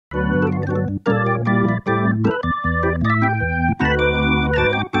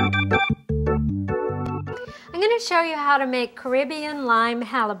show you how to make Caribbean lime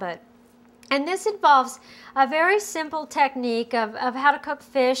halibut. And this involves a very simple technique of how to cook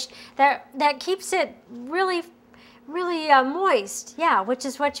fish that keeps it really moist, yeah, which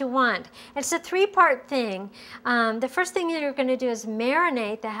is what you want. It's a three-part thing. The first thing that you're going to do is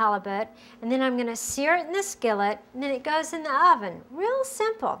marinate the halibut, and then I'm going to sear it in the skillet, and then it goes in the oven. Real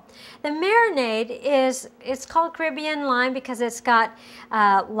simple. The marinade it's called Caribbean lime because it's got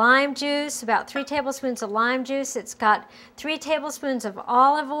lime juice, about 3 tablespoons of lime juice. It's got 3 tablespoons of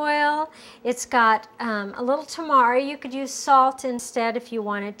olive oil. It's got a little tamari. You could use salt instead if you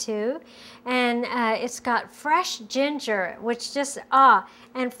wanted to. And it's got fresh ginger, which just,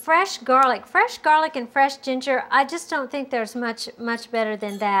 and fresh garlic. Fresh garlic and fresh ginger, I just don't think there's much better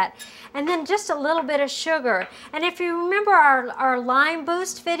than that. And then just a little bit of sugar. And if you remember our lime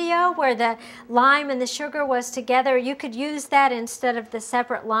boost video where the lime and the sugar was together, you could use that instead of the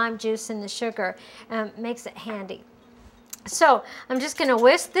separate lime juice and the sugar. Makes it handy. So I'm just gonna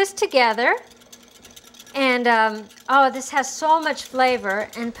whisk this together. And, this has so much flavor,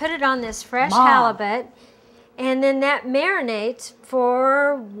 and put it on this fresh halibut, and then that marinates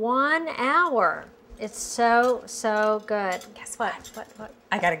for 1 hour. It's so good. Guess what? What?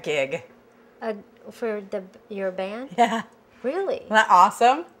 I got a gig. For your band? Yeah. Really? Isn't that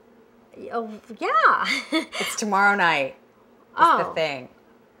awesome? Oh, yeah. It's tomorrow night. It's the thing.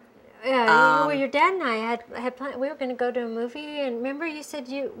 Yeah, well, your dad and I had planned. We were going to go to a movie, and remember you said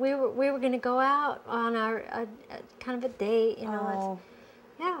we were going to go out on our kind of a date, you know.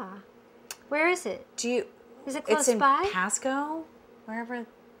 Yeah. Where is it? Is it close by? It's in Pasco, wherever.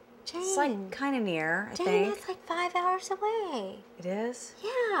 Jane. It's like kind of near, I think. Jane, it's like 5 hours away. It is?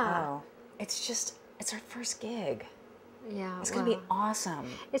 Yeah. Oh, it's our first gig. Yeah. It's going to be awesome.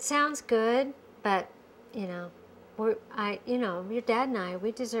 It sounds good, but you know. Your dad and I,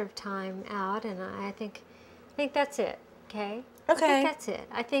 we deserve time out, and I think that's it. Okay. Okay. I think that's it.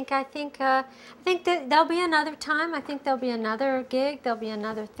 I think that there'll be another time. I think there'll be another gig. There'll be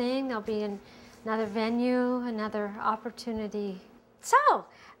another thing. There'll be another venue, another opportunity. So,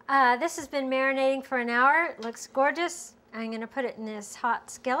 this has been marinating for an hour. It looks gorgeous. I'm going to put it in this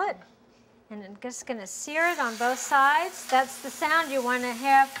hot skillet. And I'm just going to sear it on both sides. That's the sound you want to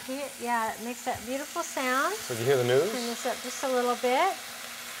have here. Yeah, it makes that beautiful sound. So did you hear the news? Turn this up just a little bit.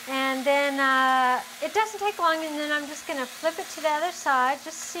 And then it doesn't take long, and then I'm just going to flip it to the other side,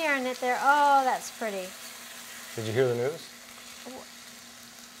 just searing it there. Oh, that's pretty. Did you hear the news?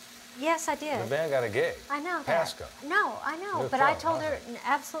 Yes, I did. The band got a gig. I know that. Pasco. No, I know, but I told her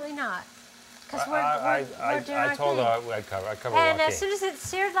absolutely not. Because I told her I'd cover And Joaquin. as soon as it's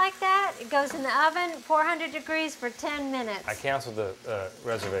seared like that, it goes in the oven, 400 degrees for 10 minutes. I canceled the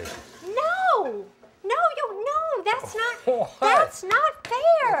reservation. No, that's not. That's not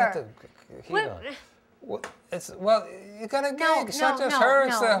fair. You got a gig. It's not just her.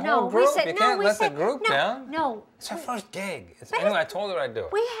 It's the whole group. You can't let the group down. No. It's her first gig. Anyway, I told her I'd do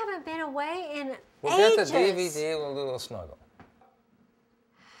it. We haven't been away in We'll ages. get the DVD. We'll do a little snuggle.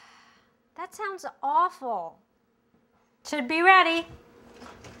 That sounds awful. Should be ready.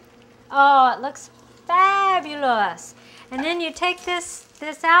 Oh, it looks fabulous. And then you take this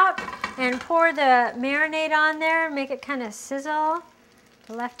out and pour the marinade on there, make it kind of sizzle.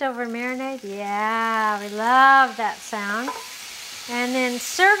 The leftover marinade. Yeah, we love that sound. And then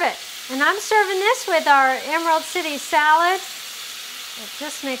serve it. And I'm serving this with our Emerald City salad. It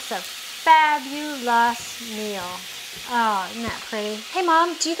just makes a fabulous meal. Oh, isn't that pretty? Hey,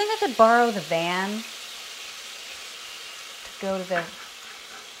 Mom, do you think I could borrow the van to go to the...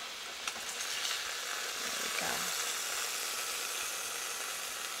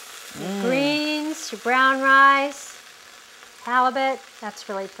 There you go. Your greens, your brown rice, halibut. That's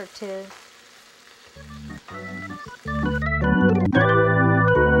really for 2.